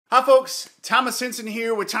Hi folks, Thomas Henson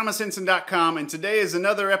here with thomashenson.com, and today is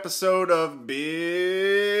another episode of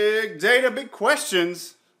Big Data, Big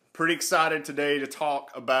Questions. Pretty excited today to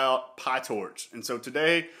talk about Pytorch. And so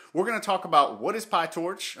today we're going to talk about what is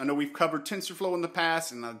Pytorch. I know we've covered TensorFlow in the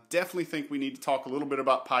past, and I definitely think we need to talk a little bit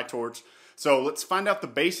about Pytorch. So let's find out the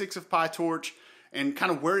basics of Pytorch and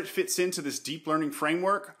kind of where it fits into this deep learning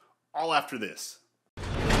framework, all after this.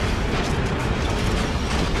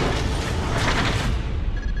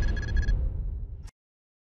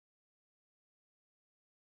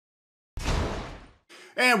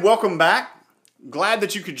 And welcome back. Glad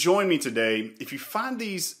that you could join me today. If you find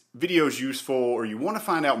these videos useful or you want to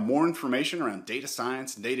find out more information around data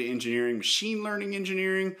science, data engineering, machine learning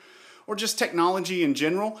engineering, or just technology in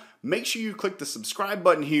general, make sure you click the subscribe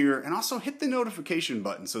button here and also hit the notification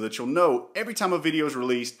button so that you'll know every time a video is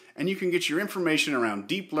released and you can get your information around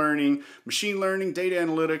deep learning, machine learning, data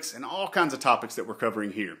analytics, and all kinds of topics that we're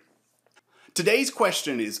covering here. Today's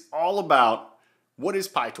question is all about what is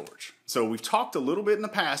Pytorch? So we've talked a little bit in the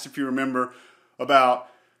past, if you remember, about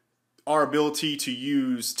our ability to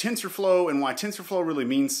use TensorFlow and why TensorFlow really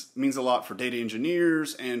means a lot for data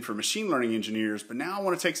engineers and for machine learning engineers. But now I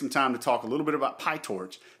want to take some time to talk a little bit about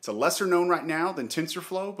Pytorch. It's a lesser known right now than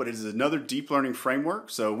TensorFlow, but it is another deep learning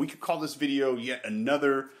framework. So we could call this video yet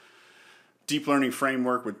another deep learning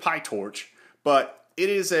framework with Pytorch. But it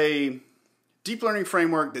is a deep learning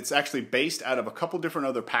framework that's actually based out of a couple different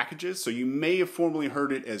other packages. So you may have formerly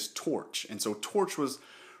heard it as Torch. And so Torch was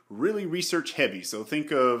really research heavy. So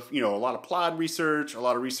think of, a lot of applied research, a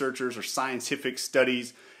lot of researchers or scientific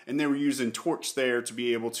studies, and they were using Torch there to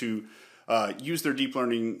be able to use their deep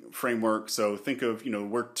learning framework. So think of,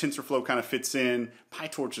 where TensorFlow kind of fits in,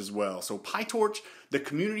 Pytorch as well. So Pytorch, the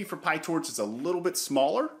community for Pytorch is a little bit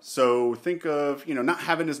smaller. So think of, not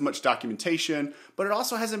having as much documentation, but it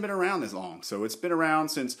also hasn't been around as long. So it's been around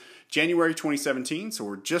since January 2017. So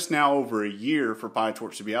we're just now over a year for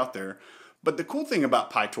Pytorch to be out there. But the cool thing about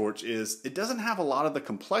Pytorch is it doesn't have a lot of the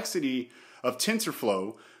complexity of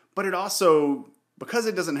TensorFlow, but it also, because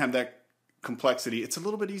it doesn't have that complexity, it's a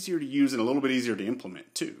little bit easier to use and a little bit easier to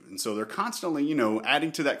implement too. And so they're constantly,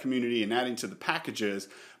 adding to that community and adding to the packages,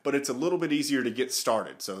 but it's a little bit easier to get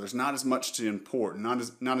started. So there's not as much to import, not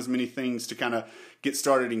as many things to kind of get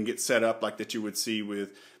started and get set up like that you would see with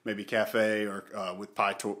maybe Caffe or with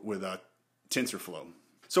Pytorch with TensorFlow.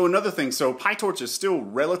 So another thing, so Pytorch is still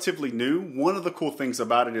relatively new. One of the cool things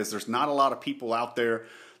about it is there's not a lot of people out there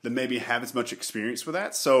that maybe have as much experience with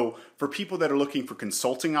that. So for people that are looking for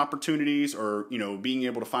consulting opportunities or, being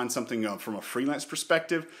able to find something from a freelance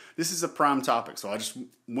perspective, this is a prime topic. So I just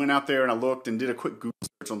went out there and I looked and did a quick Google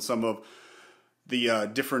search on some of the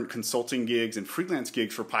different consulting gigs and freelance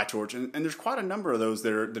gigs for Pytorch. And there's quite a number of those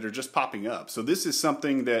that are just popping up. So this is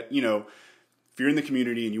something that, if you're in the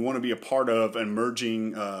community and you want to be a part of an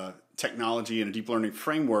emerging technology and a deep learning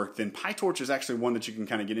framework, then Pytorch is actually one that you can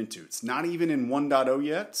kind of get into. It's not even in 1.0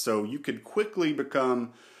 yet, so you could quickly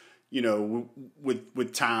become,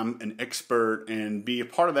 with time, an expert and be a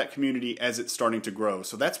part of that community as it's starting to grow.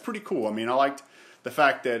 So that's pretty cool. I mean, I liked the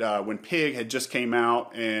fact that when Pig had just came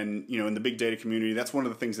out and, in the big data community, that's one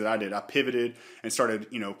of the things that I did. I pivoted and started,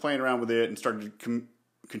 playing around with it and started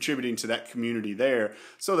contributing to that community there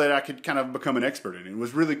so that I could kind of become an expert in it. It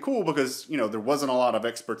was really cool because, there wasn't a lot of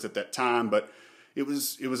experts at that time, but it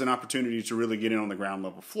was an opportunity to really get in on the ground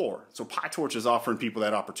level floor. So Pytorch is offering people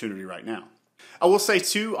that opportunity right now. I will say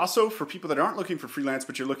too, also for people that aren't looking for freelance,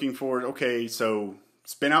 but you're looking for, okay, so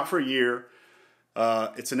it's been out for a year.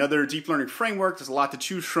 It's another deep learning framework. There's a lot to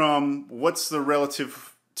choose from. What's the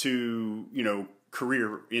relative to,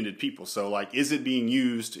 career-ended people? So like, is it being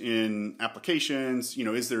used in applications?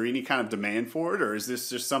 Is there any kind of demand for it? Or is this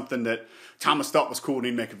just something that Thomas thought was cool and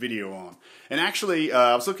he'd make a video on? And actually,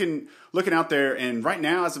 I was looking out there, and right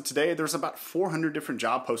now, as of today, there's about 400 different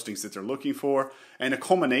job postings that they're looking for. And a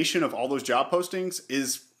culmination of all those job postings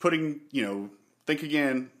is putting, think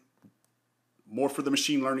again, more for the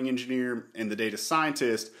machine learning engineer and the data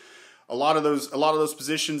scientist. A lot of those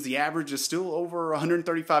positions, the average is still over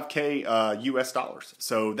 135K US dollars.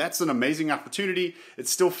 So that's an amazing opportunity.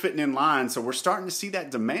 It's still fitting in line. So we're starting to see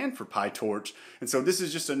that demand for Pytorch. And so this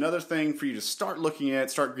is just another thing for you to start looking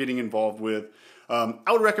at, start getting involved with. I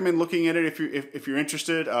would recommend looking at it if you're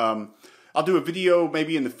interested. I'll do a video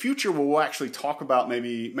maybe in the future where we'll actually talk about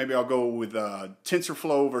maybe I'll go with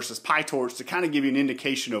TensorFlow versus Pytorch to kind of give you an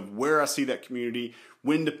indication of where I see that community,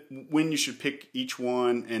 when you should pick each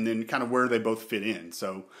one, and then kind of where they both fit in.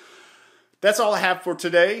 So That's all I have for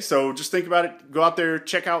today. So just think about it. Go out there,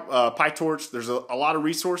 check out Pytorch. There's a lot of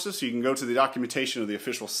resources. So you can go to the documentation of the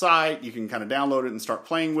official site. You can kind of download it and start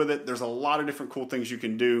playing with it. There's a lot of different cool things you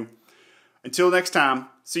can do. Until next time,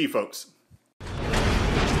 see you folks.